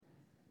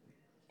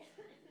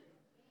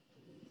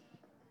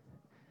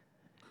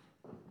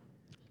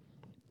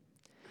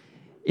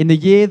In the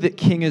year that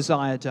King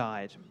Uzziah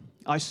died,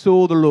 I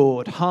saw the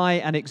Lord high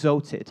and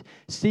exalted,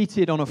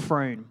 seated on a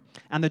throne,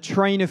 and the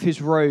train of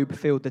his robe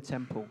filled the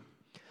temple.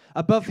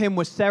 Above him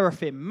were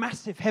seraphim,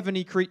 massive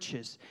heavenly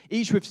creatures,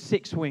 each with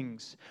 6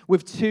 wings.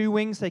 With 2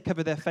 wings they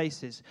covered their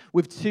faces,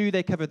 with 2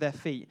 they covered their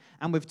feet,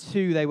 and with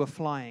 2 they were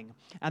flying.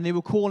 And they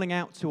were calling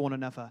out to one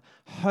another,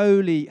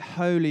 "Holy,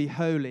 holy,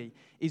 holy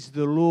is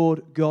the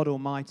Lord God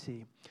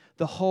Almighty.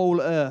 The whole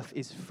earth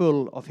is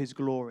full of his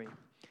glory."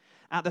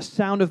 At the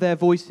sound of their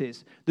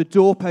voices, the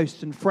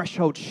doorposts and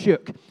threshold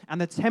shook,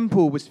 and the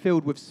temple was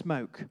filled with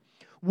smoke.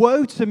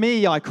 "Woe to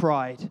me," I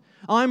cried.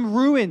 "I'm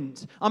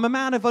ruined. I'm a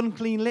man of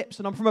unclean lips,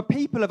 and I'm from a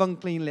people of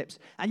unclean lips.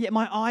 And yet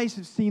my eyes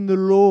have seen the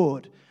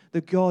Lord,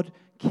 the God,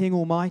 King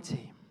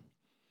Almighty."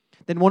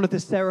 Then one of the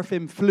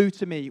seraphim flew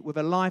to me with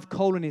a live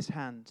coal in his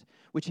hand,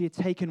 which he had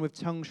taken with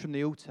tongues from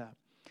the altar.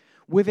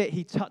 With it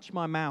he touched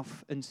my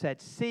mouth and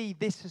said, "See,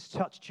 this has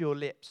touched your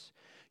lips.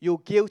 Your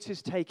guilt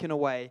is taken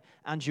away,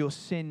 and your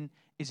sin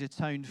is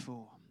atoned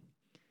for."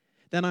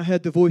 Then I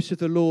heard the voice of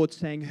the Lord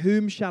saying,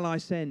 "Whom shall I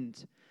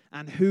send,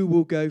 and who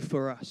will go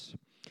for us?"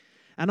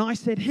 And I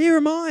said, "Here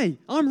am I.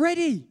 I'm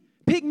ready.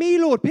 Pick me,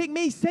 Lord. Pick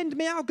me. Send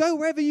me out. Go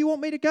wherever you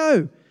want me to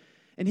go."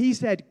 And he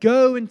said,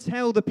 "Go and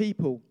tell the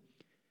people.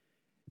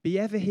 Be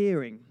ever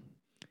hearing,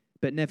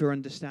 but never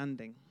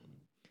understanding.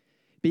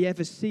 Be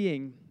ever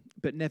seeing,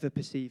 but never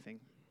perceiving.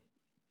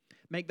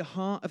 Make the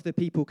heart of the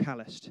people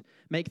calloused.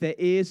 Make their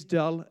ears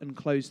dull and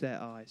close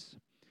their eyes.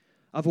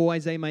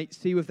 Otherwise they might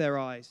see with their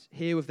eyes,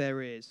 hear with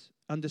their ears,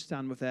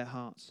 understand with their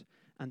hearts,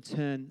 and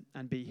turn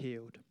and be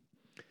healed."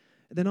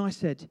 Then I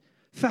said,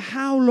 "For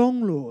how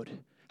long,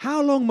 Lord?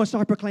 How long must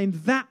I proclaim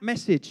that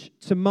message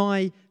to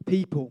my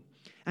people?"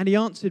 And he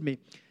answered me,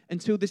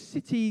 "Until the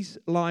cities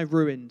lie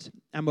ruined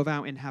and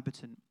without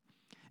inhabitant,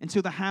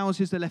 until the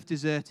houses are left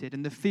deserted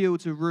and the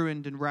fields are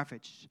ruined and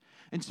ravaged,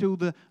 until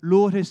the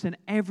Lord has sent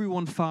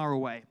everyone far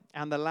away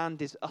and the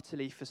land is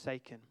utterly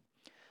forsaken.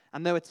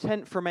 And though a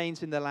tenth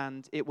remains in the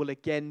land, it will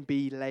again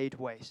be laid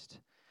waste.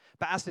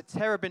 But as the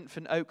terebinth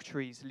and oak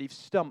trees leave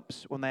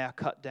stumps when they are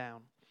cut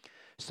down,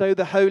 so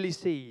the holy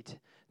seed,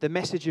 the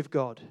message of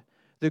God,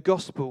 the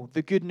gospel,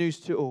 the good news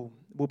to all,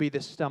 will be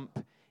the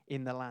stump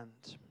in the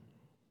land."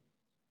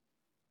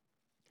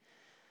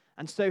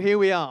 And so here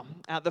we are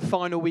at the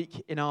final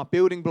week in our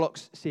Building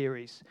Blocks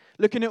series,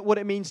 looking at what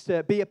it means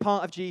to be a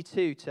part of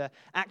G2, to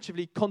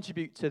actively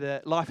contribute to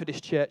the life of this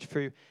church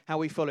through how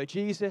we follow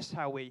Jesus,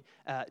 how we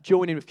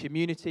join in with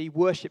community,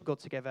 worship God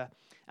together.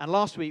 And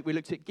last week we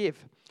looked at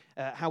give,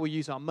 how we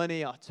use our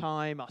money, our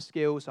time, our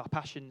skills, our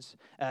passions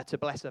to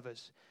bless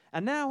others.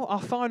 And now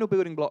our final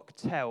building block,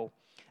 tell,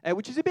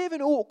 which is a bit of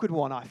an awkward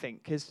one, I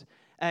think, because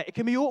it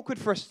can be awkward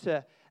for us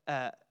to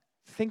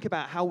think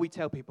about how we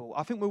tell people.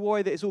 I think we're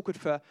worried that it's awkward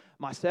for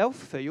myself,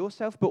 for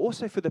yourself, but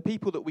also for the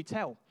people that we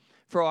tell,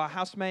 for our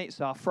housemates,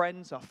 our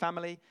friends, our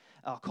family,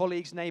 our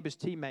colleagues, neighbours,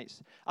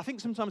 teammates. I think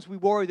sometimes we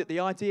worry that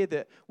the idea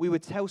that we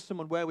would tell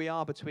someone where we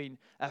are between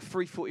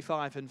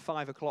 3:45 and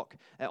 5 o'clock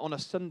on a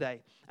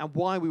Sunday and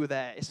why we were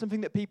there is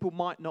something that people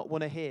might not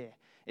want to hear.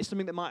 It's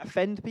something that might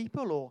offend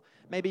people or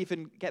maybe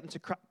even get them to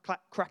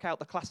crack out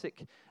the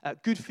classic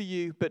good for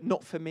you but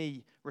not for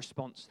me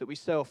response that we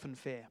so often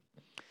fear.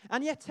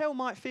 And yet, tell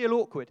might feel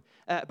awkward,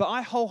 but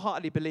I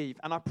wholeheartedly believe,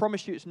 and I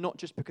promise you it's not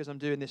just because I'm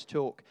doing this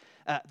talk,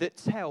 that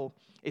tell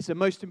is the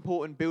most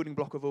important building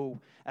block of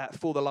all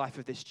for the life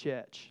of this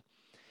church.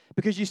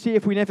 Because you see,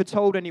 if we never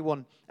told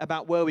anyone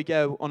about where we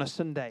go on a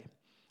Sunday,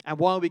 and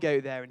why we go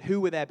there, and who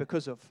we're there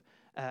because of,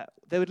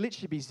 there would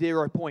literally be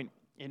 0 point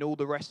in all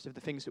the rest of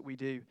the things that we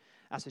do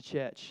as a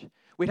church.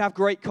 We'd have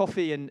great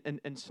coffee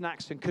and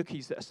snacks and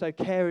cookies that are so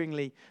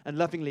caringly and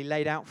lovingly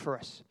laid out for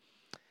us.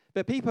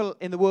 But people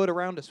in the world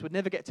around us would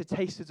never get to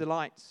taste the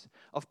delights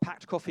of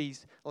Packed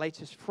Coffee's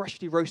latest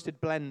freshly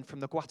roasted blend from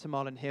the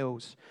Guatemalan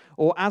hills,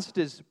 or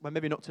Asda's, well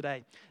maybe not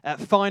today,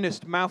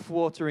 finest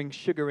mouth-watering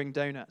sugaring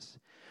donuts.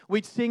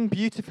 We'd sing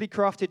beautifully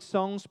crafted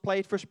songs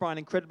played for us by an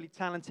incredibly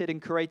talented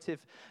and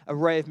creative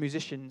array of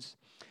musicians,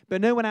 but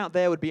no one out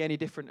there would be any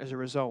different as a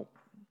result.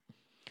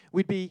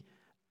 We'd be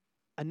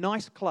a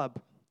nice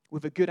club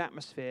with a good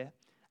atmosphere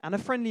and a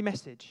friendly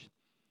message,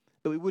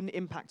 but we wouldn't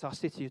impact our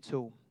city at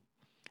all.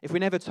 If we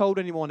never told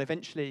anyone,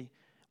 eventually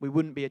we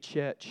wouldn't be a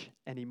church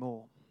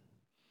anymore.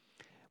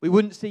 We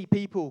wouldn't see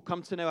people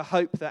come to know a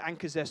hope that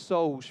anchors their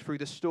souls through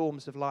the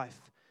storms of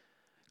life,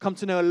 come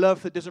to know a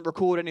love that doesn't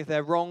record any of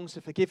their wrongs,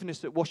 a forgiveness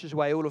that washes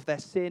away all of their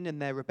sin and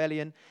their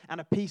rebellion,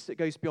 and a peace that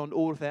goes beyond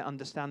all of their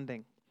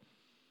understanding.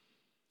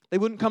 They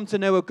wouldn't come to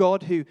know a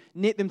God who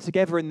knit them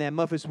together in their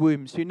mother's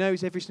wombs, who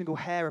knows every single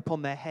hair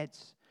upon their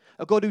heads,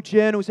 a God who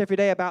journals every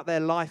day about their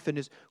life and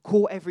has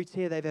caught every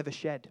tear they've ever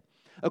shed,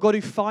 a God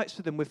who fights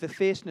for them with the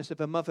fierceness of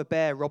a mother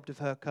bear robbed of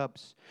her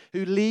cubs,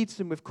 who leads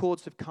them with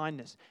cords of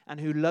kindness, and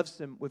who loves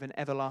them with an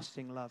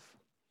everlasting love.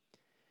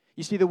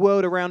 You see, the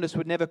world around us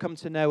would never come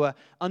to know an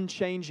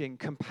unchanging,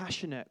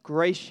 compassionate,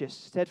 gracious,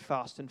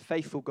 steadfast, and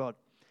faithful God,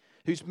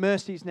 whose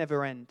mercies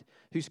never end,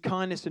 whose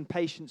kindness and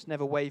patience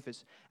never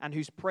wavers, and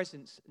whose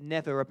presence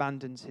never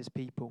abandons his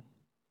people.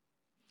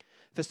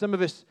 For some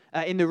of us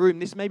in the room,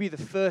 this may be the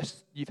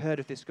first you've heard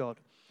of this God.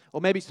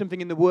 Or maybe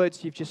something in the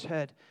words you've just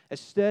heard has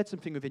stirred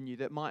something within you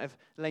that might have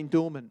lain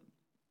dormant.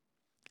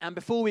 And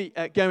before we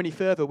go any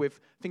further with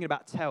thinking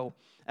about tell,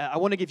 I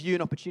want to give you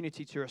an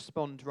opportunity to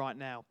respond right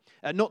now.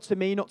 Not to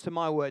me, not to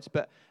my words,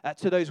 but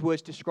to those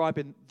words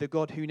describing the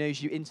God who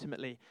knows you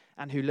intimately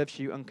and who loves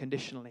you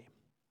unconditionally.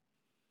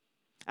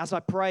 As I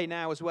pray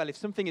now as well, if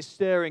something is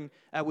stirring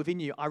within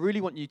you, I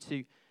really want you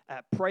to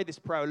pray this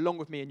prayer along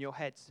with me in your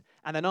heads.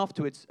 And then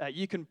afterwards,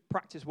 you can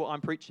practice what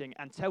I'm preaching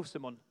and tell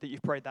someone that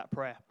you've prayed that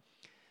prayer.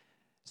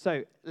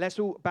 So let's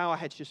all bow our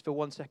heads just for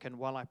 1 second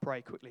while I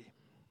pray quickly.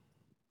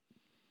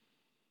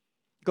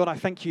 God, I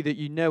thank you that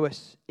you know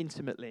us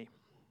intimately.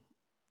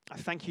 I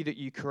thank you that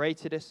you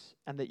created us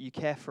and that you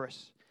care for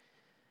us,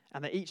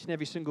 and that each and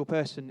every single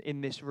person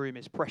in this room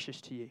is precious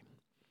to you.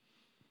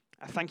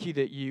 I thank you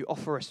that you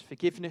offer us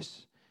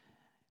forgiveness,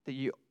 that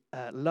you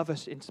love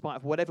us in spite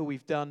of whatever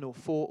we've done or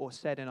thought or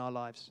said in our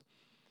lives.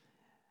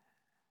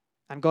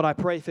 And God, I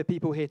pray for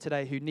people here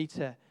today who need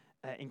to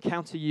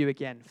encounter you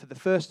again for the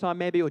first time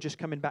maybe, or just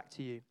coming back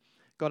to you.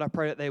 God, I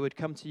pray that they would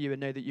come to you and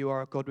know that you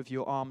are a God with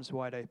your arms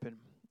wide open,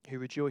 who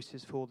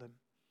rejoices for them.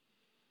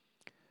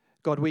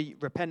 God, we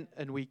repent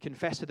and we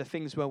confess of the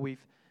things where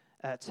we've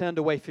turned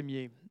away from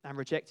you and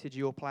rejected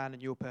your plan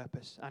and your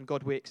purpose. And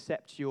God, we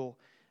accept your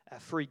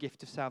free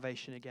gift of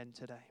salvation again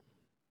today.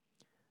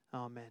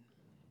 Amen.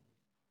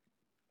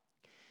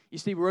 You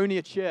see, we're only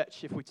a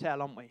church if we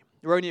tell, aren't we?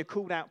 We're only a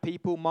called out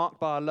people marked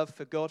by our love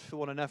for God, for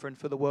one another, and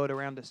for the world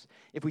around us,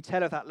 if we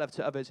tell of that love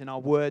to others in our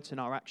words and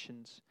our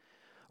actions.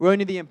 We're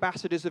only the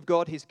ambassadors of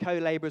God, his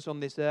co-laborers on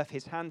this earth,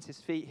 his hands, his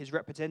feet, his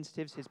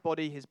representatives, his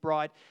body, his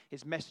bride,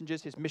 his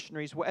messengers, his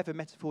missionaries, whatever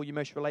metaphor you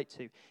most relate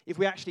to, if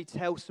we actually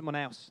tell someone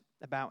else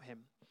about him,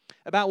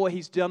 about what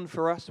he's done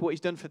for us, what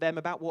he's done for them,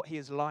 about what he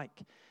is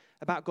like,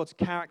 about God's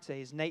character,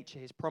 his nature,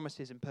 his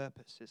promises and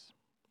purposes.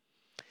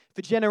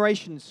 For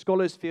generations,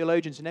 scholars,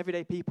 theologians, and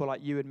everyday people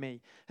like you and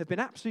me have been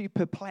absolutely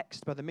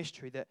perplexed by the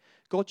mystery that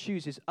God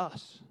chooses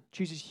us,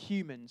 chooses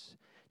humans,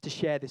 to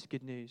share this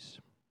good news.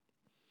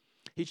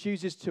 He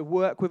chooses to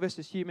work with us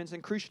as humans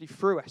and crucially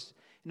through us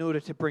in order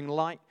to bring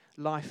light,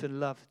 life, and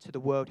love to the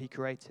world he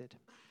created.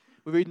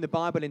 We read in the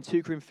Bible in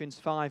 2 Corinthians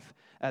 5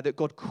 that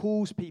God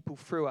calls people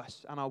through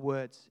us and our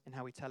words in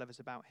how we tell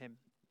others about him.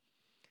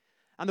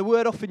 And the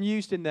word often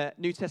used in the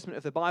New Testament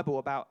of the Bible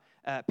about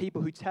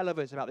people who tell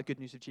others about the good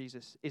news of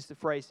Jesus is the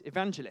phrase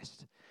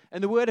evangelist.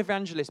 And the word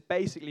evangelist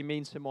basically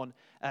means someone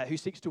who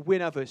seeks to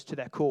win others to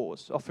their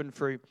cause, often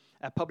through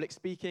public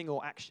speaking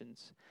or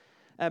actions.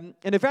 An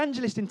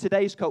evangelist in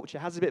today's culture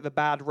has a bit of a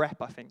bad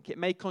rep, I think. It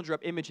may conjure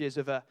up images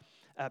of a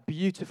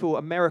beautiful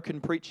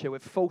American preacher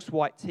with false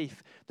white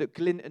teeth that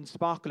glint and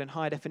sparkle in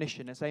high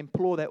definition as they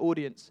implore their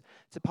audience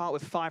to part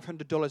with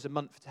 $500 a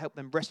month to help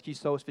them rescue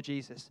souls for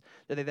Jesus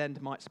that they then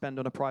might spend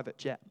on a private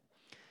jet.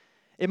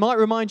 It might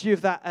remind you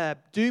of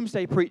that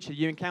doomsday preacher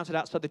you encountered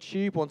outside the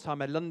tube one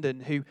time in London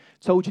who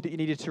told you that you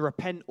needed to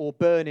repent or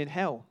burn in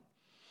hell.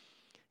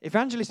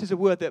 Evangelist is a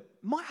word that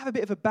might have a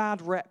bit of a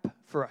bad rep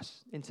for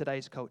us in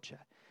today's culture.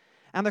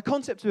 And the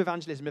concept of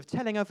evangelism, of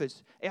telling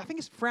others, I think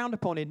is frowned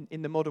upon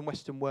in the modern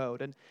Western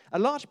world. And a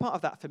large part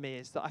of that for me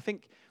is that I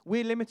think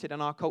we're limited in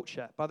our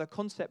culture by the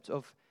concept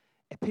of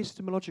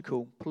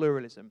epistemological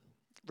pluralism.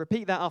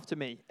 Repeat that after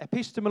me.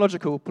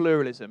 Epistemological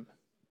pluralism.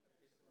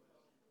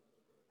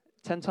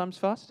 10 times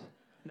fast?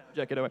 No,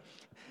 joking away.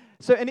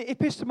 So an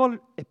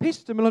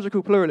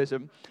epistemological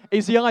pluralism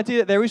is the idea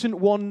that there isn't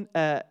one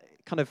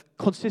kind of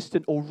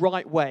consistent or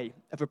right way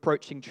of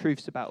approaching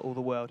truths about all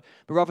the world,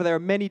 but rather there are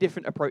many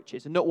different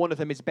approaches, and not one of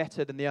them is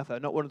better than the other,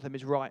 not one of them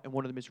is right and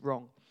one of them is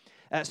wrong.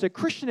 So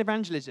Christian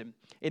evangelism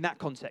in that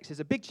context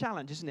is a big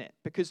challenge, isn't it?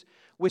 Because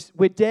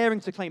we're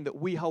daring to claim that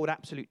we hold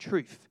absolute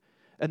truth,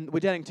 and we're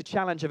daring to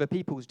challenge other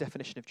people's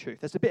definition of truth.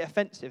 That's a bit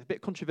offensive, a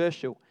bit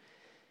controversial.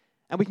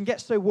 And we can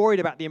get so worried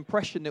about the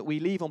impression that we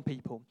leave on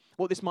people,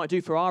 what this might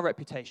do for our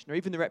reputation, or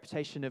even the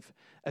reputation of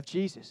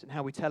Jesus and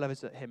how we tell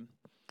others at him.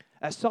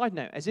 A side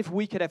note, as if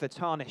we could ever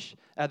tarnish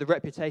the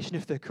reputation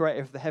of the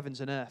creator of the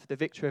heavens and earth, the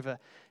victor over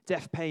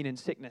death, pain, and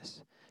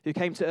sickness, who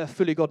came to earth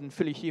fully God and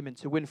fully human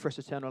to win for us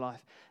eternal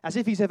life, as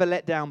if he's ever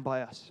let down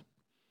by us.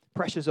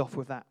 Pressure's off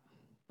with that.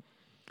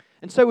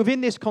 And so within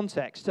this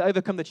context, to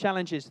overcome the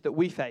challenges that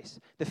we face,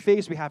 the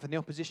fears we have and the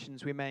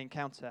oppositions we may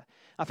encounter,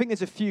 I think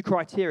there's a few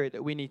criteria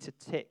that we need to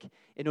tick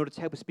in order to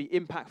help us be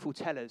impactful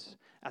tellers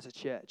as a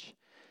church.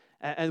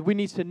 And we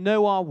need to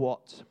know our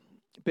what,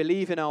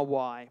 believe in our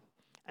why,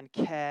 and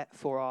care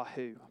for our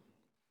who. And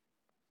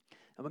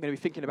we're going to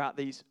be thinking about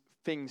these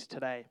things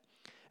today.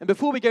 And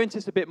before we go into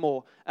this a bit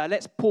more,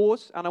 let's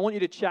pause, and I want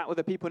you to chat with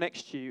the people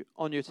next to you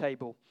on your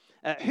table.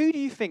 Who do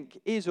you think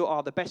is or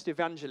are the best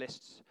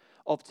evangelists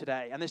of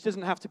today? And this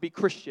doesn't have to be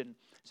Christian.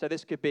 So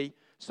this could be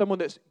someone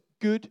that's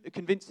good at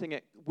convincing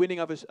at winning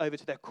others over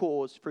to their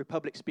cause through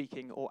public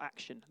speaking or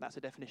action. That's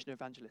a definition of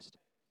evangelist.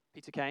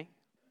 Peter Kay,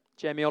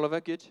 Jamie Oliver,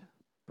 good.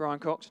 Brian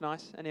Cox,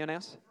 nice. Anyone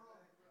else?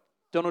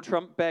 Donald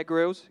Trump, Bear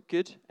Grylls,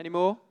 good. Any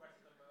more?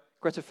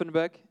 Greta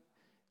Thunberg,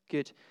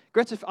 Good.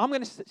 I'm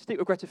going to stick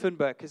with Greta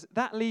Thunberg because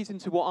that leads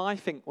into what I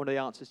think one of the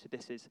answers to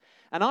this is.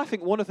 And I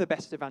think one of the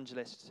best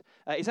evangelists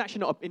is actually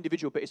not an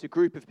individual, but it's a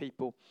group of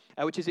people,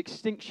 which is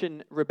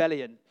Extinction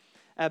Rebellion.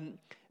 Been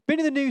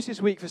in the news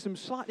this week for some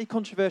slightly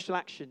controversial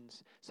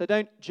actions, so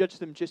don't judge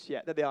them just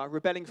yet, that they are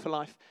rebelling for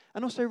life,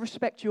 and also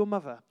respect your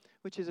mother,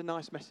 which is a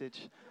nice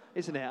message,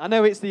 isn't it? I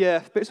know it's the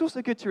earth, but it's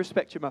also good to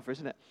respect your mother,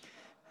 isn't it?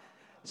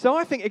 So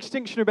I think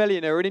Extinction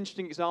Rebellion are an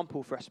interesting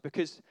example for us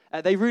because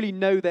they really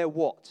know their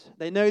what.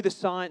 They know the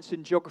science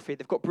and geography.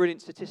 They've got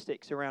brilliant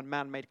statistics around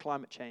man-made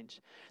climate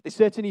change. They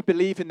certainly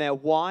believe in their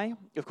why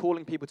of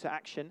calling people to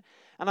action.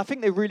 And I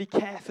think they really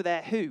care for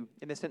their who,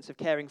 in the sense of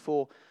caring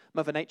for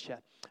Mother Nature,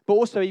 but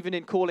also even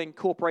in calling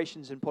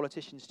corporations and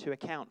politicians to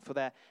account for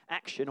their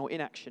action or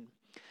inaction.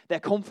 They're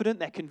confident,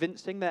 they're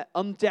convincing, they're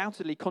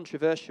undoubtedly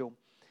controversial,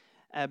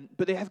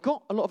 but they have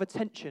got a lot of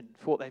attention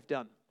for what they've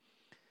done.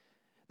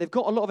 They've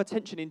got a lot of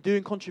attention in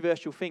doing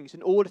controversial things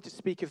in order to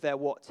speak of their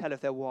what, tell of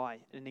their why,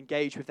 and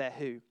engage with their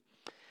who.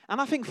 And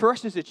I think for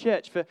us as a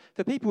church, for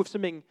people with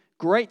something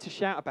great to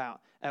shout about,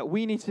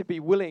 we need to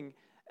be willing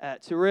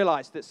to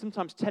realize that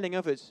sometimes telling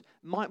others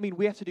might mean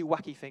we have to do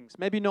wacky things.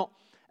 Maybe not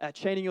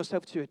chaining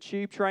yourself to a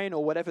tube train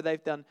or whatever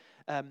they've done,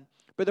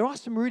 but there are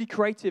some really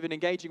creative and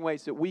engaging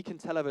ways that we can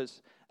tell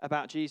others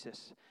about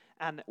Jesus.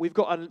 And we've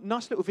got a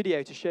nice little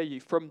video to show you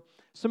from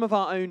some of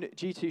our own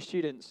G2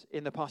 students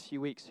in the past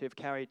few weeks who have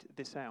carried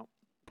this out.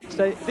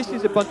 So this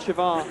is a bunch of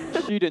our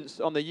students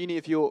on the Uni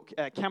of York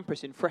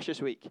campus in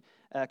Freshers Week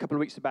a couple of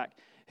weeks back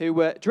who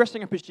were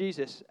dressing up as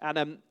Jesus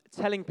and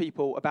telling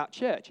people about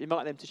church,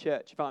 inviting them to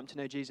church, inviting them to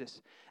know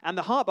Jesus. And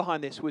the heart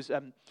behind this was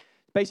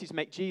basically to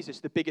make Jesus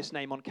the biggest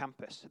name on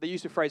campus. They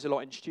use the phrase a lot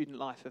in student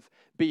life of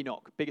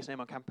BNOC, biggest name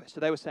on campus. So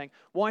they were saying,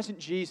 why isn't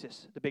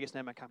Jesus the biggest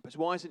name on campus?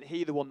 Why isn't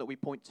he the one that we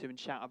point to and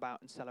shout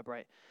about and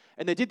celebrate?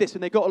 And they did this,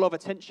 and they got a lot of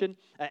attention.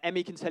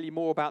 Emmy can tell you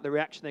more about the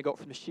reaction they got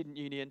from the student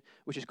union,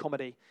 which is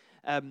comedy.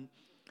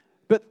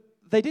 But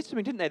they did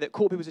something, didn't they, that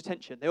caught people's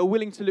attention. They were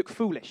willing to look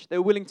foolish. They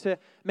were willing to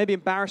maybe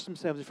embarrass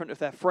themselves in front of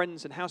their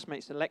friends and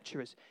housemates and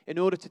lecturers in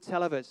order to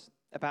tell others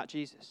about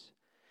Jesus.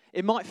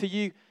 It might, for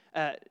you,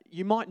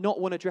 you might not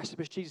want to dress up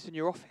as Jesus in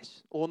your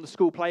office or on the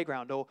school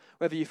playground or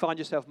wherever you find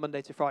yourself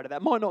Monday to Friday.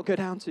 That might not go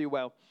down too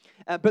well.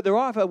 But there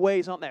are other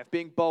ways, aren't there, of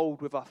being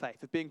bold with our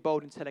faith, of being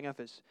bold in telling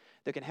others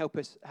that can help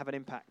us have an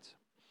impact.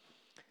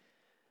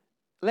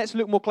 Let's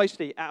look more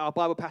closely at our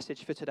Bible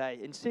passage for today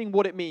in seeing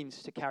what it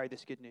means to carry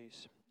this good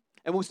news.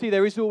 And we'll see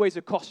there is always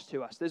a cost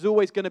to us. There's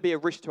always going to be a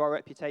risk to our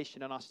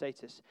reputation and our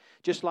status,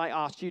 just like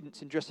our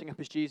students in dressing up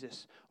as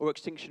Jesus or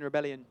Extinction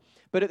Rebellion.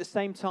 But at the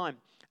same time,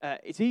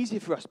 it's easier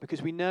for us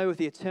because we know of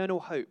the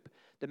eternal hope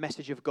the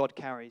message of God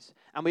carries.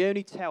 And we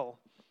only tell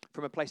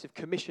from a place of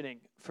commissioning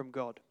from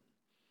God.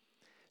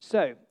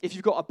 So, if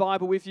you've got a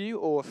Bible with you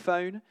or a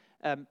phone,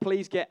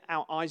 please get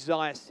out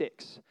Isaiah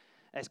 6.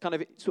 It's kind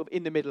of sort of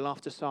in the middle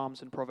after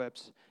Psalms and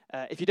Proverbs.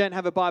 If you don't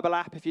have a Bible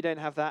app, if you don't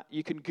have that,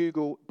 you can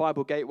Google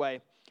Bible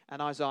Gateway,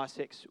 and Isaiah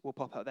 6 will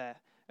pop up there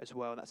as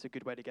well. That's a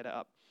good way to get it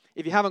up.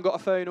 If you haven't got a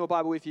phone or a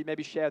Bible with you,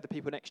 maybe share with the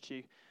people next to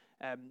you.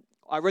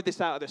 I read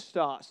this out at the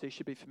start, so you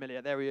should be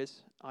familiar. There he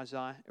is,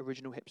 Isaiah,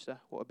 original hipster.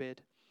 What a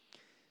beard.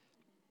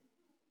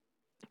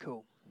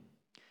 Cool.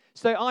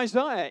 So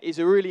Isaiah is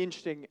a really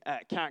interesting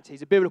character.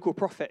 He's a biblical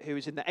prophet who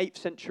was in the 8th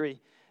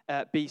century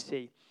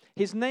BC.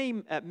 His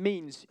name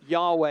means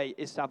Yahweh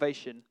is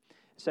salvation.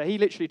 So he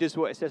literally does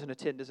what it says on a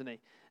tin, doesn't he?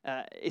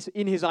 It's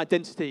in his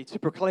identity to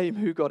proclaim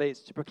who God is,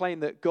 to proclaim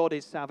that God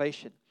is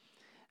salvation.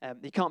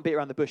 You can't beat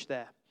around the bush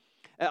there.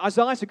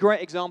 Isaiah's a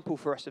great example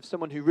for us of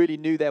someone who really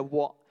knew their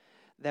what,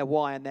 their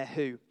why, and their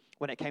who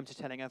when it came to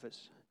telling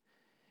others.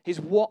 His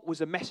what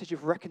was a message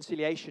of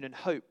reconciliation and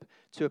hope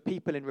to a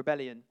people in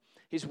rebellion.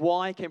 His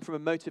why came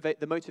from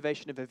the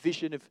motivation of a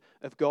vision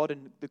of God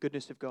and the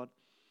goodness of God.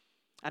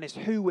 And his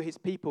who were his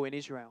people in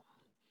Israel.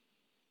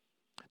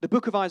 The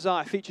book of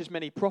Isaiah features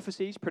many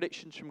prophecies,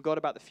 predictions from God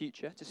about the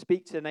future, to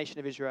speak to the nation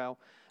of Israel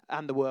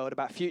and the world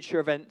about future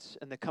events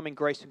and the coming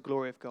grace and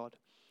glory of God.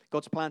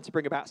 God's plan to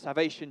bring about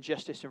salvation,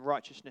 justice, and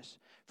righteousness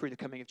through the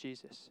coming of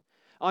Jesus.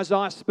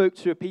 Isaiah spoke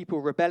to a people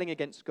rebelling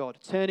against God,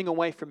 turning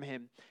away from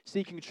him,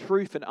 seeking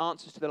truth and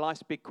answers to their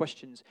life's big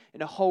questions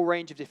in a whole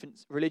range of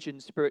different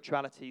religions,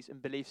 spiritualities,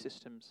 and belief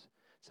systems.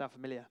 Sound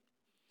familiar?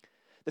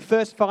 The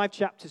first 5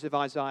 chapters of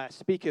Isaiah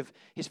speak of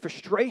his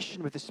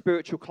frustration with the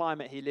spiritual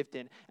climate he lived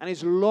in and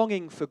his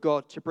longing for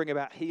God to bring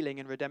about healing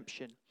and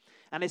redemption.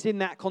 And it's in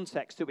that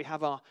context that we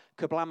have our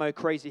Kablamo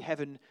crazy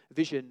heaven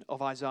vision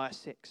of Isaiah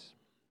 6.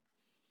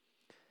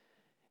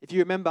 If you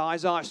remember,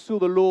 Isaiah saw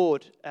the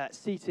Lord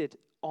seated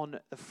on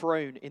the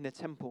throne in the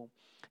temple.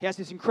 He has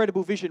this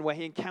incredible vision where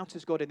he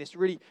encounters God in this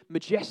really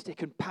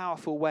majestic and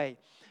powerful way.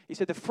 He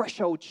said the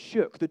threshold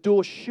shook, the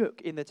door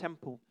shook in the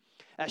temple.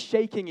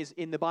 Shaking is,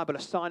 in the Bible, a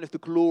sign of the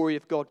glory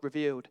of God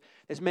revealed.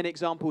 There's many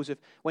examples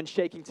of when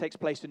shaking takes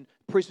place and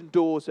prison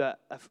doors are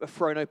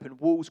thrown open,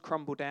 walls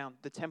crumble down,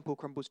 the temple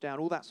crumbles down,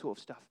 all that sort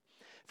of stuff.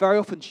 Very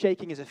often,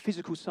 shaking is a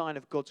physical sign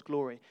of God's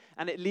glory,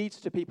 and it leads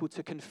to people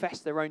to confess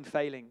their own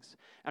failings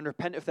and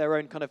repent of their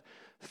own kind of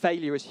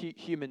failure as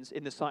humans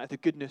in the sight of the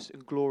goodness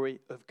and glory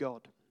of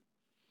God.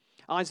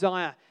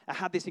 Isaiah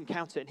had this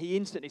encounter, and he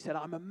instantly said,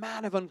 I'm a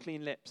man of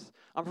unclean lips.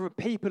 I'm from a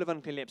people of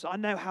unclean lips. I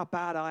know how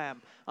bad I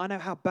am. I know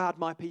how bad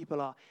my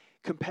people are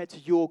compared to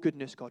your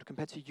goodness, God,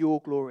 compared to your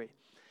glory.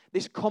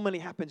 This commonly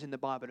happens in the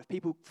Bible, of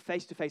people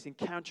face-to-face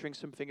encountering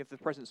something of the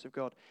presence of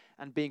God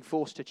and being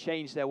forced to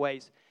change their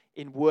ways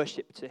in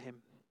worship to him.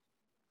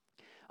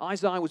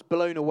 Isaiah was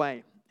blown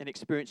away in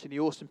experiencing the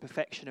awesome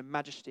perfection and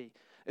majesty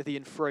of the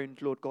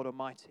enthroned Lord God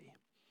Almighty.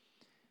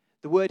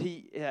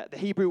 The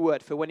Hebrew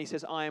word for when he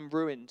says, I am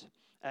ruined,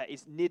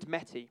 is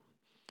nidmeti.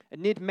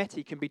 And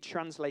nidmeti can be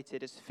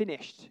translated as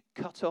finished,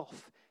 cut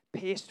off,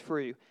 pierced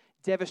through,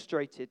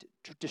 devastated,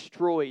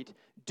 destroyed,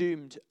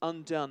 doomed,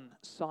 undone,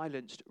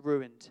 silenced,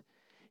 ruined.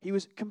 He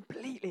was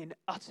completely and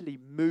utterly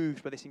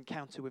moved by this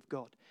encounter with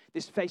God,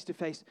 this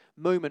face-to-face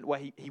moment where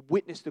he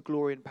witnessed the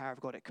glory and power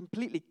of God. It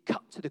completely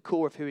cut to the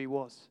core of who he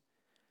was.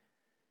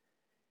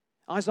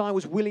 Isaiah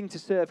was willing to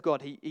serve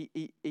God.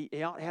 He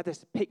had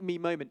this pick-me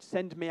moment,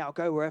 send me, I'll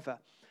go wherever,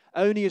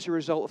 only as a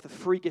result of the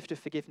free gift of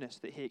forgiveness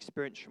that he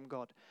experienced from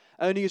God,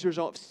 only as a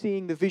result of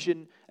seeing this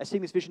vision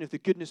of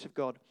the goodness of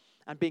God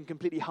and being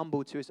completely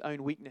humbled to his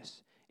own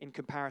weakness in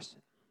comparison.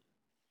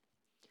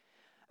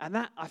 And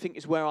that, I think,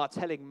 is where our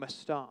telling must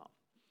start.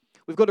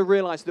 We've got to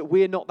realize that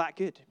we're not that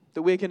good,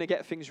 that we're going to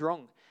get things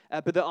wrong,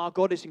 but that our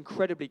God is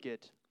incredibly good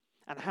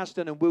and has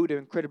done and will do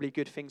incredibly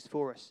good things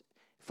for us,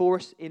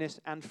 in us,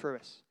 and through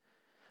us.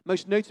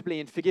 Most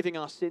notably in forgiving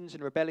our sins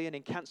and rebellion,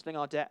 in cancelling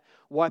our debt,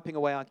 wiping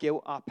away our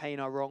guilt, our pain,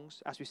 our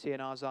wrongs, as we see in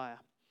Isaiah.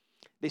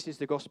 This is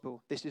the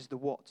gospel. This is the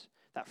what,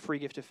 that free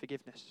gift of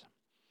forgiveness.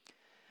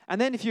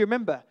 And then, if you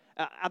remember,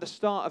 at the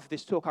start of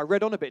this talk, I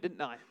read on a bit,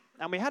 didn't I?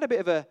 And we had a bit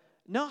of a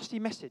nasty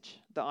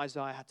message that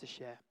Isaiah had to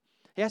share.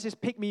 He has this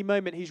pick-me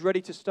moment, he's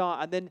ready to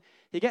start, and then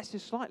he gets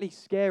this slightly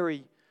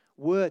scary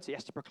words he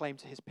has to proclaim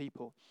to his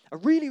people. A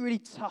really, really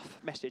tough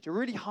message, a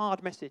really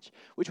hard message,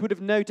 which would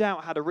have no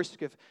doubt had a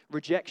risk of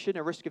rejection,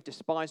 a risk of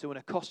despisal, and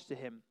a cost to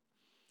him.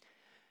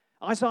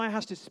 Isaiah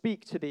has to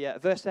speak to the,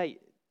 verse 8,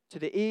 to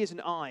the ears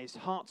and eyes,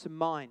 hearts and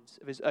minds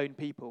of his own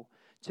people,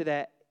 to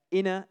their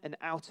inner and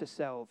outer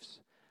selves,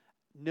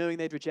 knowing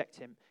they'd reject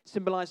him,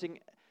 symbolizing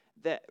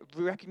the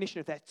recognition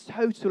of their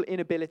total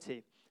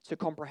inability to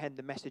comprehend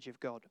the message of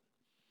God.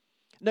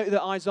 Note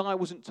that Isaiah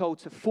wasn't told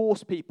to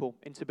force people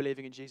into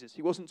believing in Jesus.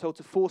 He wasn't told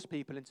to force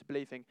people into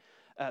believing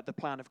the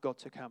plan of God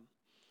to come.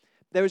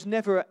 There is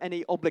never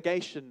any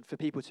obligation for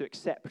people to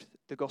accept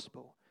the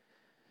gospel.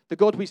 The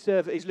God we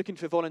serve is looking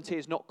for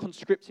volunteers, not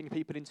conscripting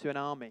people into an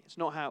army. It's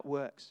not how it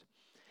works.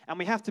 And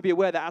we have to be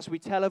aware that as we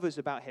tell others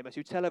about him, as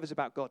we tell others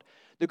about God,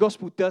 the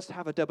gospel does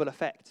have a double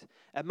effect.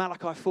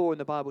 Malachi 4 in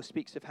the Bible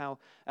speaks of how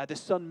the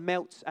sun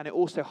melts and it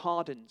also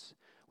hardens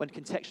when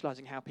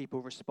contextualizing how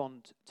people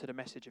respond to the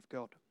message of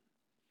God.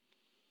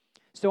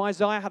 So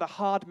Isaiah had a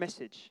hard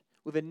message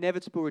with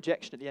inevitable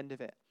rejection at the end of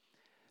it.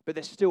 But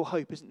there's still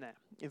hope, isn't there?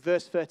 In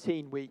verse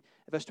 12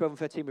 and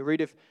 13, we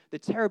read of the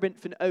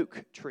terebinth and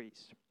oak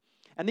trees.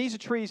 And these are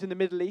trees in the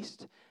Middle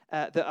East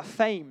that are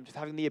famed for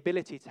having the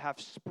ability to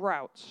have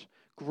sprouts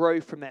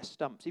grow from their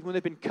stumps. Even when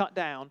they've been cut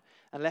down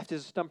and left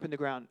as a stump in the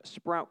ground, a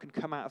sprout can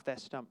come out of their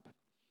stump.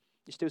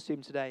 You still see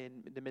them today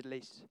in the Middle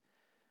East.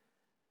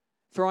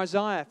 For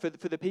Isaiah, for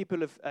the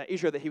people of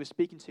Israel that he was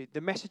speaking to, the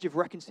message of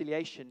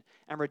reconciliation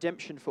and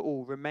redemption for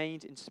all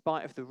remained in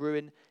spite of the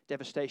ruin,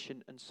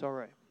 devastation, and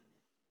sorrow.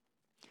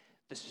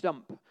 The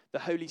stump, the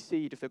holy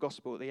seed of the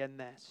gospel at the end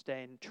there,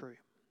 staying true.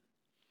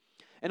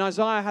 And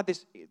Isaiah had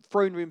this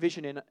throne room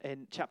vision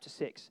in chapter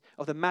 6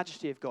 of the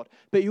majesty of God.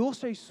 But he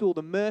also saw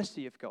the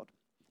mercy of God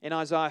in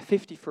Isaiah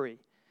 53.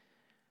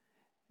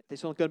 This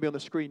is going to be on the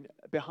screen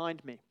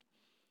behind me.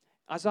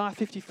 Isaiah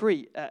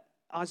 53,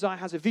 Isaiah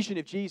has a vision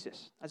of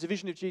Jesus,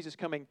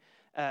 coming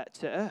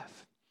to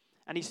earth.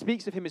 And he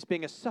speaks of him as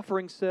being a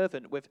suffering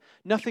servant with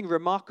nothing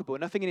remarkable,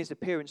 nothing in his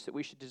appearance that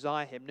we should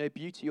desire him, no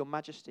beauty or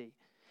majesty.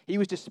 He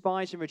was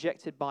despised and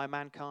rejected by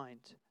mankind,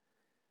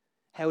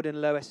 held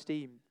in low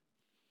esteem.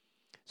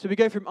 So we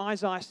go from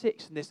Isaiah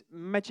 6 and this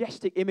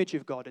majestic image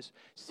of God as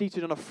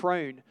seated on a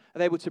throne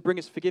and able to bring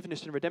us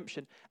forgiveness and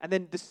redemption. And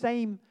then the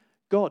same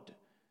God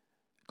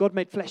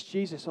made flesh,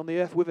 Jesus, on the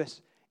earth with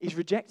us, is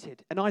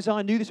rejected. And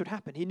Isaiah knew this would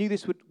happen. He knew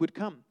this would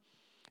come.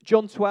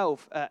 John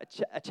 12, a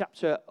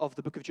chapter of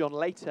the book of John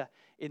later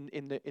in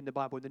the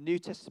Bible, in the New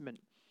Testament.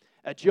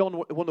 John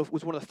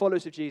was one of the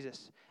followers of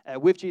Jesus,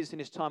 with Jesus in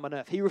his time on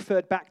earth. He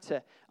referred back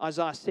to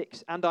Isaiah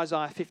 6 and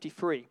Isaiah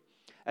 53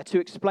 to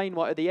explain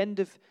why at the end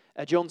of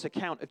John's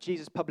account of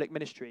Jesus' public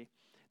ministry,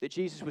 that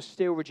Jesus was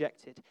still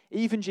rejected.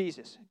 Even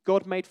Jesus,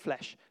 God made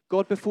flesh,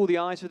 God before the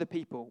eyes of the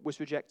people, was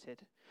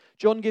rejected.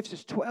 John gives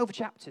us 12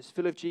 chapters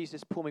full of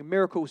Jesus performing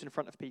miracles in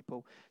front of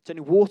people,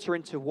 turning water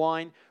into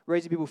wine,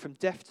 raising people from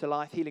death to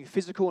life, healing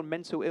physical and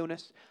mental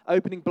illness,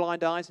 opening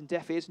blind eyes and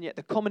deaf ears, and yet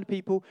the common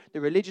people,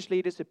 the religious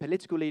leaders, the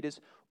political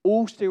leaders,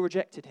 all still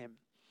rejected him.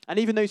 And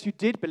even those who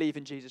did believe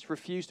in Jesus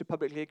refused to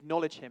publicly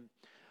acknowledge him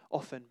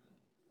often.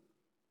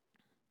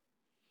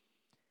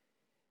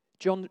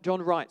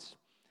 John writes,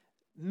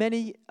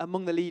 many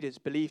among the leaders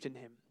believed in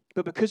him,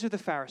 but because of the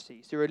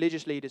Pharisees, the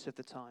religious leaders of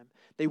the time,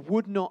 they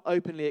would not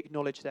openly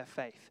acknowledge their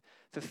faith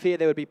for fear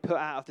they would be put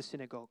out of the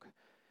synagogue,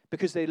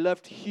 because they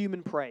loved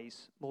human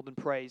praise more than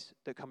praise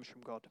that comes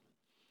from God.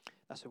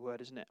 That's a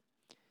word, isn't it?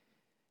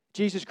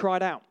 Jesus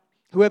cried out,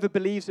 whoever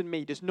believes in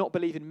me does not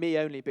believe in me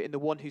only, but in the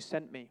one who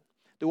sent me.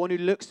 The one who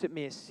looks at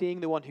me is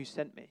seeing the one who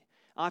sent me.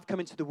 I've come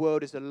into the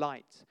world as a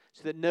light,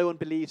 so that no one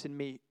believes in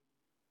me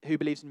who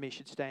believes in me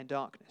should stay in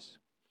darkness.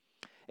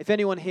 If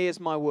anyone hears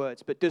my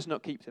words but does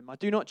not keep them, I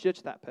do not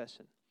judge that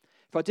person.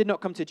 For I did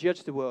not come to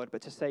judge the world,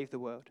 but to save the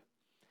world.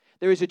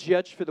 There is a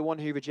judge for the one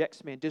who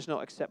rejects me and does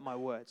not accept my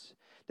words.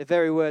 The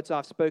very words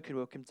I've spoken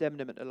will condemn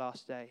them at the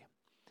last day.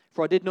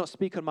 For I did not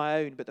speak on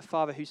my own, but the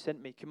Father who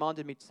sent me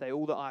commanded me to say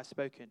all that I have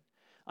spoken.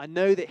 I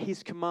know that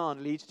his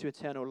command leads to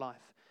eternal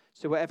life.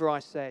 So whatever I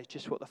say is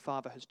just what the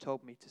Father has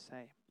told me to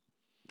say.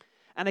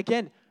 And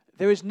again,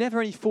 there is never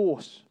any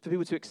force for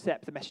people to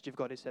accept the message of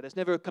God, is there? There's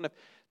never a kind of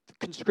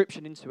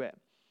conscription into it.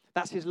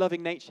 That's his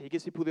loving nature. He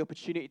gives people the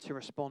opportunity to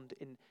respond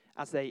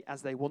as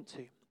they want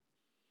to.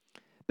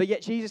 But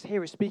yet Jesus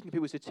here is speaking to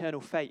people's eternal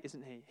fate,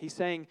 isn't he? He's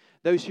saying,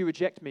 those who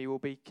reject me will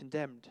be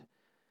condemned.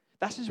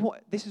 This is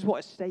what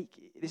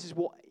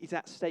is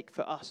at stake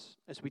for us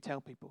as we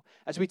tell people.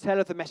 As we tell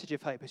of the message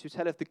of hope, as we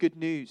tell of the good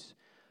news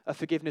of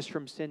forgiveness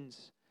from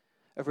sins,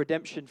 of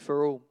redemption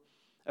for all,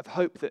 of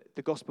hope that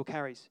the gospel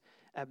carries.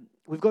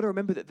 We've got to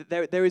remember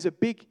that there is a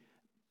big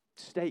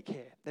stake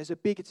here. There's a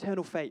big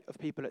eternal fate of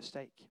people at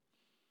stake.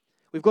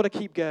 We've got to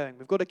keep going.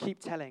 We've got to keep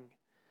telling.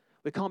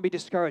 We can't be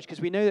discouraged because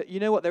we know that,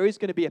 you know what, there is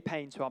going to be a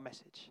pain to our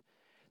message.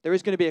 There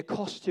is going to be a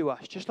cost to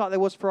us, just like there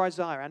was for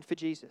Isaiah and for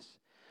Jesus.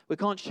 We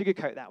can't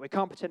sugarcoat that. We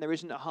can't pretend there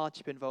isn't a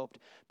hardship involved,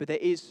 but there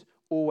is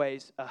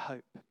always a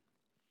hope.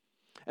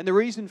 And the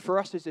reason for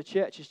us as a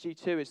church, as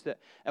G2, is that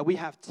we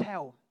have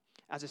tell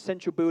as a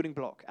central building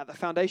block at the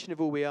foundation of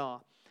all we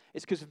are.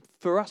 It's because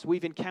for us,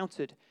 we've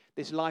encountered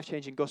this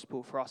life-changing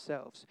gospel for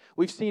ourselves.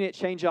 We've seen it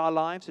change our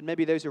lives and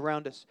maybe those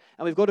around us.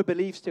 And we've got to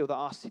believe still that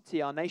our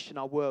city, our nation,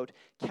 our world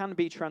can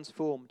be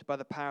transformed by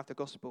the power of the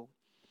gospel.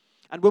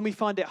 And when we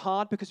find it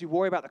hard because we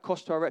worry about the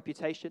cost to our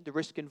reputation, the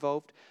risk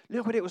involved,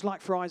 look what it was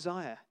like for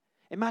Isaiah.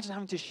 Imagine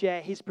having to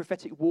share his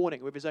prophetic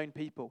warning with his own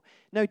people.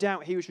 No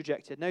doubt he was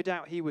rejected. No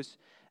doubt he was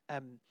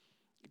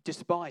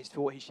despised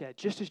for what he shared,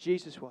 just as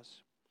Jesus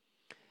was.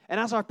 And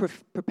as I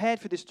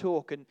prepared for this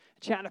talk and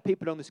chatting to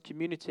people on this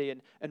community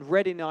and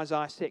read in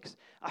Isaiah 6,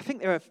 I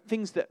think there are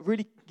things that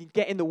really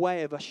get in the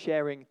way of us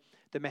sharing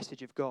the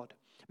message of God.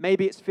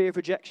 Maybe it's fear of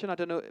rejection. I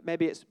don't know.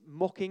 Maybe it's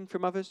mocking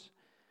from others.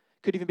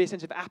 Could even be a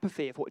sense of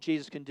apathy of what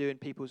Jesus can do in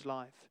people's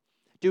lives.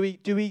 Do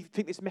we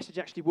think this message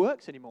actually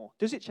works anymore?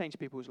 Does it change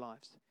people's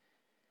lives?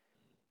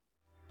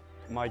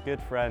 My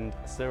good friend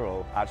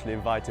Cyril actually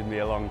invited me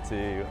along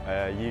to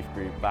a youth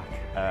group back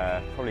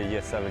probably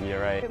year 7,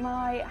 year 8.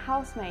 My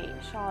housemate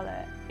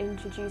Charlotte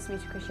introduced me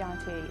to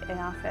Christianity in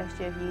our first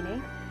year of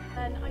uni.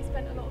 And I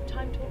spent a lot of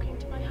time talking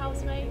to my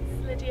housemates,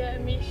 Lydia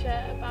and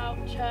Misha, about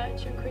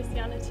church and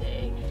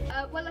Christianity.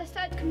 Well, I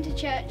started to come to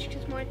church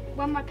because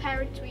when my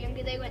parents were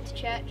younger, they went to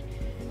church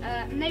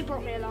and they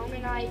brought me along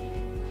and I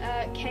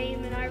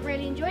came and I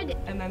really enjoyed it.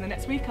 And then the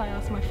next week I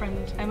asked my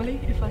friend Emily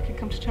if I could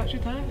come to church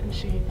with her and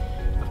she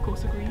of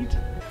course agreed.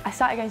 I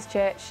started going to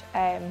church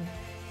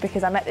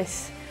because I met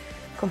this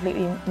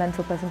completely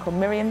mental person called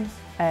Miriam,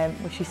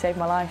 which she saved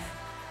my life,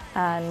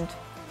 and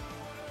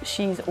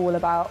she was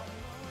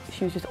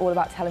just all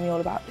about telling me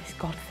all about this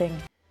God thing.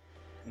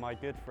 My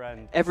good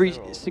friend Every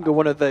Cyril single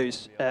one of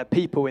those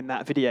people in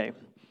that video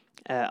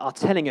are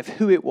telling of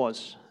who it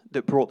was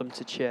that brought them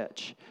to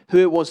church, who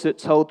it was that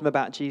told them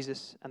about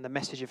Jesus and the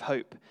message of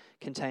hope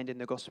contained in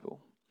the gospel.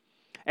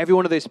 Every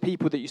one of those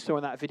people that you saw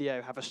in that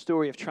video have a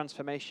story of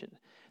transformation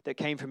that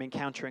came from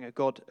encountering a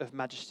God of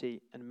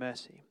majesty and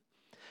mercy.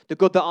 The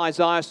God that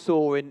Isaiah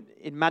saw in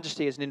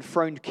majesty as an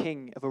enthroned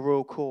king of a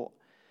royal court,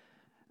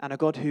 and a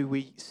God who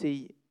we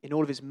see in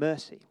all of his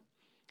mercy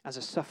as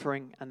a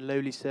suffering and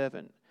lowly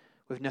servant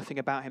with nothing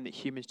about him that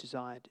humans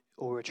desired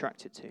or were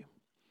attracted to.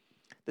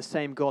 The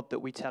same God that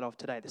we tell of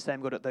today, the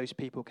same God that those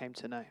people came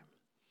to know.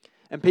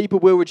 And people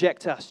will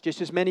reject us,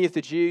 just as many of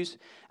the Jews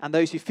and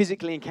those who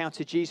physically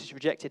encountered Jesus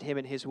rejected him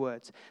and his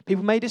words.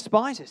 People may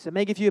despise us. They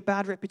may give you a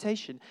bad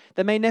reputation.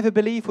 They may never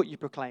believe what you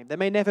proclaim. They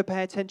may never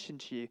pay attention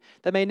to you.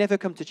 They may never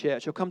come to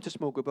church or come to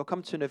small group or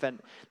come to an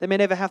event. They may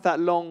never have that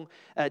long,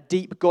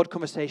 deep God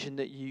conversation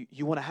that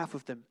you want to have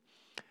with them.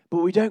 But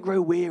we don't grow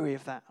weary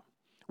of that.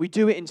 We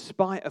do it in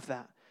spite of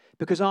that,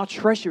 because our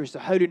treasure is the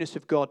holiness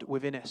of God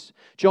within us.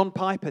 John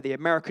Piper, the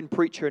American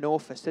preacher and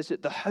author, says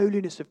that the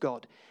holiness of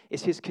God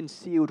is his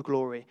concealed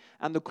glory,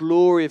 and the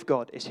glory of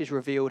God is his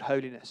revealed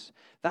holiness.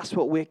 That's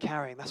what we're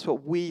carrying. That's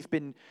what we've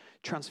been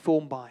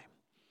transformed by.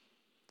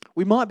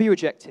 We might be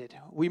rejected.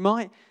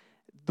 The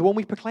one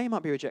we proclaim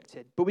might be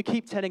rejected, but we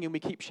keep telling and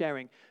we keep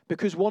sharing,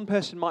 because one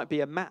person might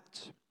be a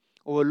Matt,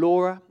 or a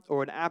Laura,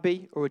 or an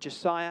Abby, or a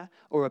Josiah,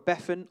 or a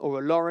Bethan, or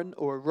a Lauren,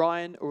 or a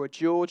Ryan, or a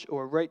George,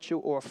 or a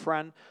Rachel, or a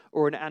Fran,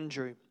 or an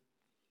Andrew.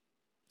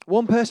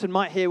 One person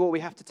might hear what we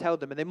have to tell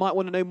them, and they might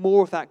want to know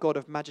more of that God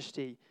of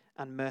majesty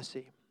and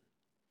mercy.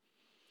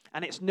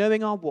 And it's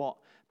knowing our what,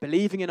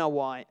 believing in our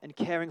why, and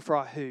caring for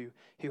our who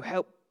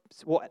helps.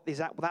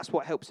 That's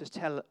what helps us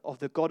tell of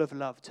the God of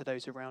love to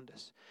those around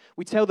us.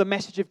 We tell the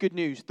message of good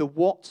news, the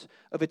what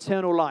of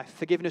eternal life,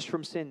 forgiveness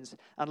from sins,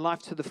 and life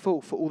to the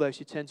full for all those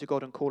who turn to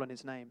God and call on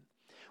his name.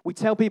 We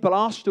tell people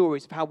our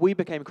stories of how we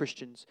became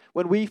Christians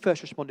when we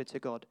first responded to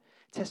God.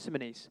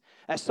 Testimonies.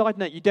 A side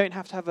note, you don't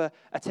have to have a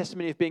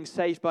testimony of being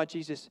saved by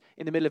Jesus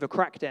in the middle of a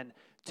crack den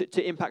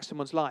to impact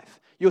someone's life.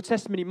 Your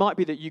testimony might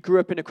be that you grew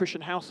up in a Christian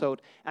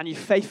household and you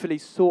faithfully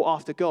sought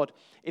after God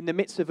in the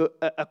midst of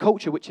a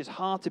culture which is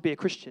hard to be a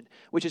Christian,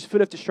 which is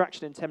full of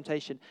distraction and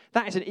temptation.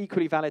 That is an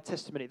equally valid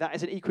testimony. That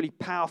is an equally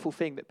powerful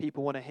thing that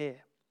people want to hear.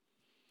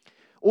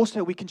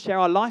 Also, we can share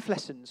our life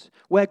lessons,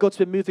 where God's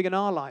been moving in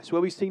our lives,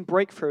 where we've seen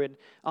breakthrough in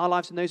our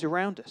lives and those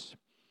around us.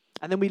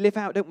 And then we live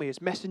out, don't we, as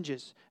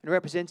messengers and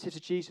representatives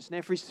of Jesus in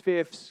every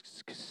sphere of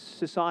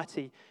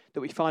society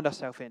that we find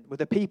ourselves in, with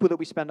the people that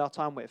we spend our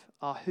time with,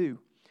 our who,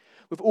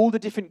 with all the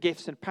different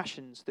gifts and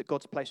passions that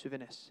God's placed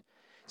within us.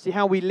 See,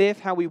 how we live,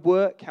 how we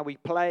work, how we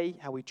play,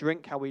 how we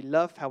drink, how we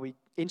love, how we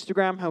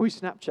Instagram, how we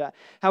Snapchat,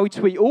 how we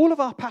tweet, all of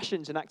our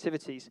passions and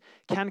activities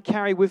can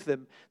carry with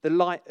them the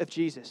light of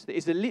Jesus that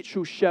is a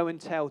literal show and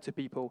tell to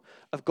people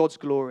of God's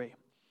glory,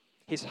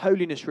 his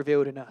holiness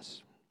revealed in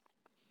us.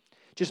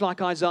 Just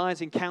like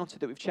Isaiah's encounter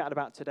that we've chatted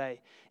about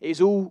today, this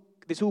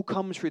all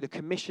comes through the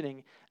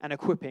commissioning and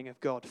equipping of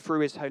God through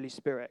his Holy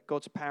Spirit,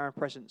 God's power and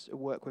presence at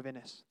work within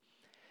us.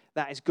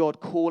 That is God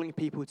calling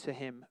people to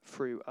him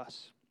through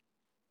us.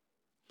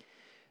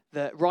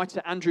 The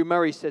writer Andrew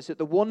Murray says that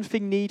the one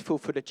thing needful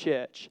for the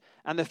church,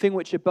 and the thing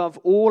which above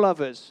all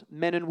others,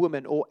 men and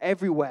women, ought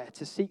everywhere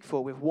to seek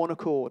for with one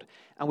accord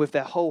and with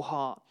their whole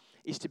heart,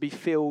 is to be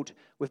filled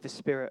with the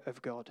Spirit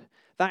of God.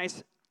 That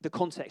is the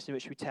context in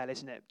which we tell,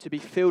 isn't it? To be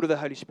filled with the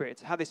Holy Spirit,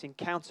 to have this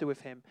encounter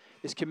with him,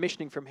 this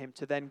commissioning from him,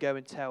 to then go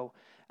and tell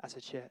as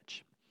a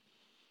church.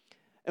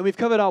 And we've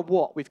covered our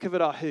what, we've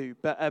covered our who,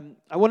 but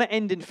I want to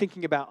end in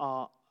thinking about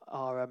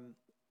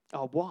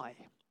our why.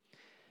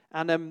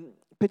 And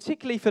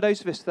particularly for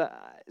those of us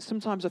that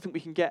sometimes I think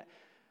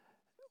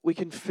we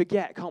can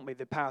forget, can't we,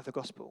 the power of the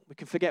gospel. We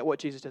can forget what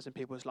Jesus does in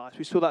people's lives.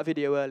 We saw that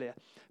video earlier.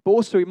 But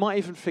also we might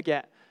even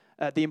forget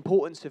the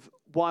importance of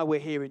why we're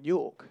here in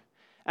York.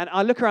 And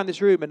I look around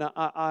this room and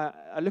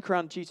I look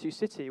around G2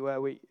 City where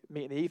we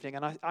meet in the evening,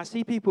 and I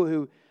see people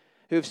who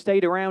have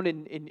stayed around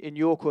in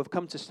York or have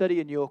come to study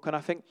in York, and I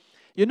think,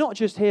 you're not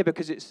just here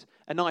because it's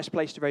a nice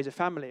place to raise a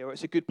family, or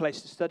it's a good place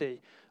to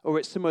study, or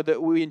it's somewhere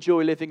that we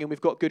enjoy living and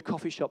we've got good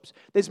coffee shops.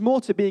 There's more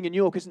to being in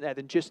York, isn't there,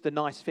 than just the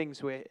nice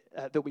things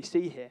that we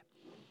see here.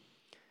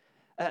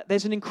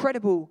 There's an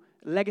incredible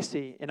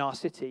legacy in our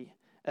city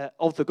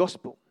of the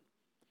gospel.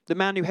 The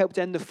man who helped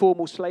end the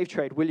formal slave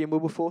trade, William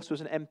Wilberforce,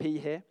 was an MP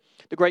here.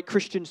 The great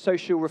Christian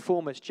social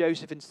reformers,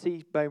 Joseph and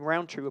Seabohm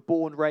Rowntree, were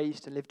born,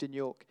 raised, and lived in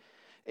York.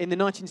 In the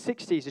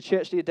 1960s, a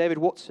church leader, David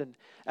Watson,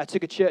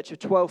 took a church of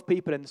 12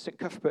 people in the St.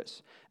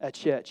 Cuthbert's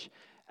church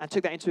and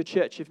took that into a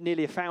church of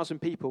nearly 1,000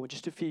 people in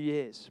just a few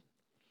years.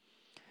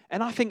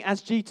 And I think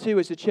as G2,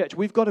 as a church,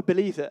 we've got to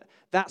believe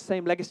that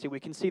same legacy, we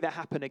can see that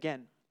happen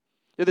again.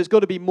 That there's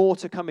got to be more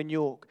to come in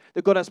York,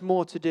 that God has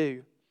more to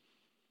do.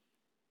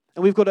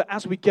 And we've got to,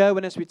 as we go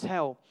and as we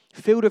tell,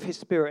 filled with his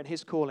Spirit and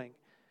his calling,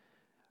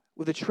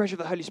 with the treasure of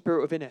the Holy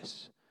Spirit within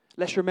us,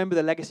 let's remember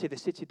the legacy of the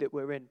city that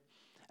we're in.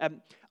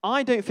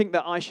 I don't think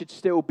that I should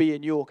still be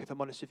in York, if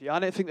I'm honest with you. I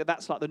don't think that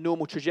that's like the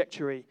normal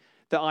trajectory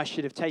that I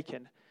should have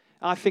taken.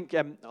 I think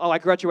I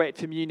graduated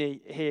from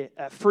uni here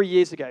 3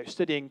 years ago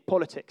studying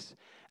politics.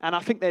 And I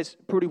think there's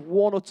probably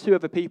one or two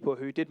other people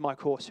who did my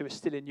course who are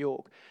still in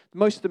York.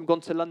 Most of them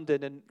gone to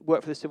London and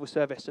worked for the civil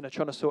service and are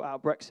trying to sort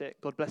out Brexit.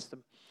 God bless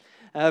them.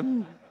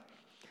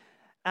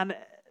 And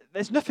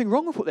there's nothing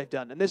wrong with what they've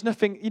done. And there's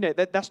nothing,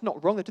 that's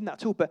not wrong. They've done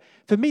that at all. But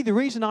for me, the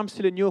reason I'm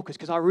still in York is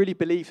because I really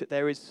believe that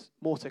there is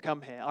more to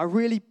come here. I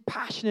really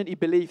passionately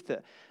believe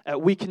that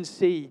we can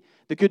see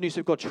the good news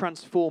of God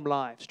transform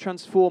lives,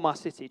 transform our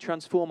city,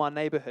 transform our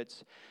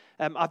neighborhoods.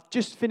 I've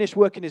just finished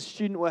working as a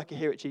student worker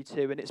here at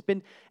G2, and it's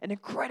been an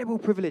incredible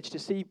privilege to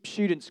see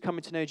students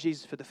coming to know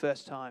Jesus for the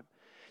first time,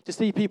 to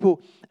see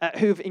people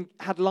who've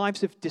had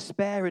lives of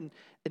despair and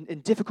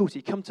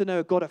difficulty come to know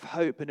a God of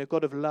hope and a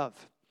God of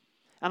love.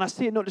 And I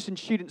see it not just in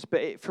students,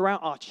 but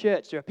throughout our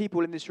church. There are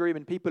people in this room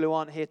and people who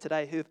aren't here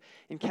today who have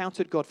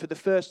encountered God for the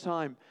first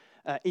time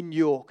in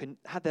York and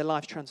had their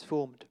lives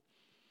transformed.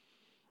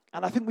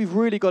 And I think we've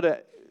really got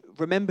to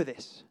remember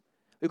this.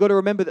 We've got to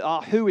remember that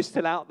our who is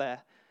still out there.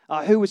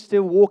 Our who is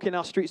still walking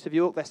our streets of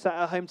York. They're sat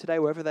at home today,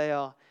 wherever they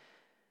are.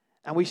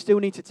 And we still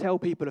need to tell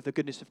people of the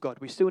goodness of God.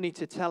 We still need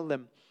to tell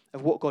them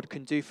of what God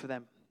can do for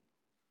them.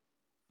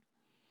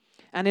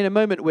 And in a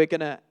moment, we're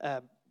going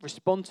to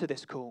respond to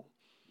this call.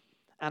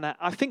 And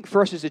I think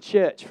for us as a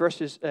church, for us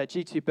as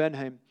G2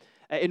 Burnholm,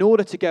 in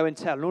order to go and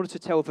tell, in order to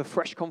tell with a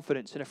fresh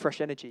confidence and a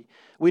fresh energy,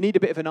 we need a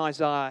bit of an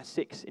Isaiah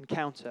 6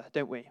 encounter,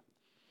 don't we?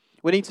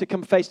 We need to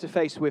come face to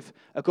face with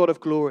a God of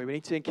glory. We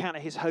need to encounter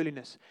his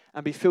holiness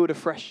and be filled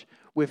afresh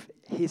with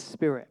his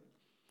Spirit.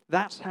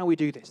 That's how we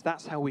do this.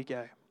 That's how we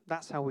go.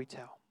 That's how we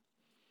tell.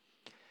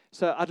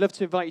 So I'd love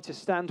to invite you to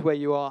stand where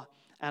you are,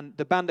 and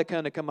the band are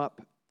going to come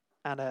up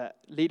and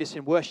lead us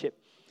in worship.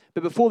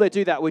 But before they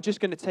do that, we're just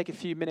going to take a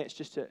few minutes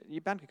just to...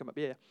 Your band can come up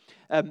here.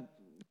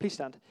 Please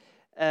stand.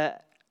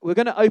 We're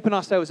going to open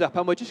ourselves up,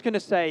 and we're just going to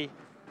say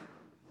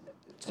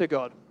to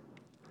God,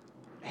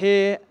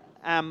 "Here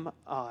am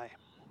I.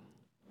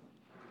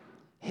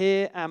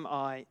 Here am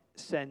I,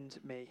 send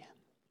me."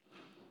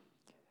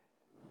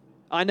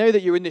 I know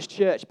that you're in this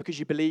church because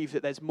you believe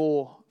that there's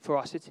more for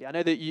our city. I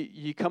know that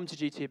you come to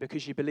G2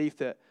 because you believe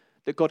that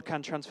God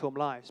can transform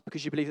lives,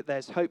 because you believe that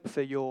there's hope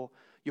for your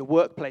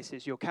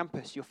workplaces, your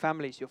campus, your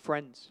families, your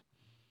friends,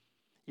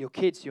 your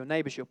kids, your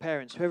neighbors, your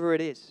parents, whoever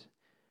it is.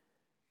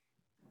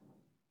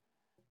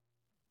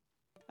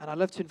 And I'd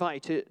love to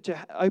invite you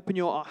to open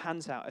your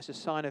hands out as a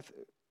sign of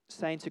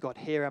saying to God,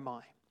 "Here am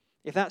I."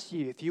 If that's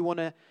you, if you want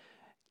to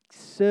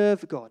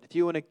serve God, if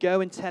you want to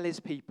go and tell his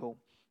people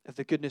of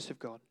the goodness of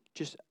God,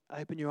 just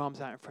open your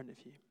arms out in front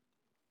of you.